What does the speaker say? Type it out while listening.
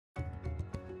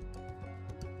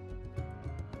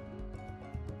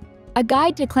A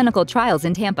guide to clinical trials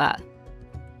in Tampa.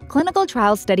 Clinical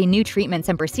trials study new treatments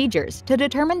and procedures to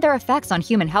determine their effects on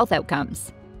human health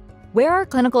outcomes. Where are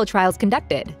clinical trials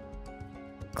conducted?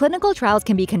 Clinical trials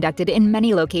can be conducted in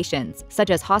many locations, such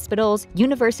as hospitals,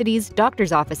 universities,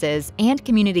 doctors' offices, and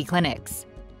community clinics.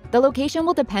 The location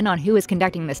will depend on who is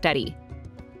conducting the study.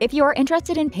 If you are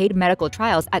interested in paid medical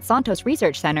trials at Santos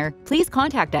Research Center, please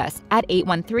contact us at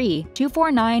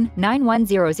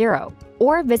 813-249-9100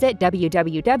 or visit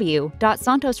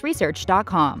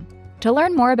www.santosresearch.com. To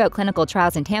learn more about clinical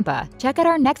trials in Tampa, check out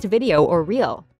our next video or reel.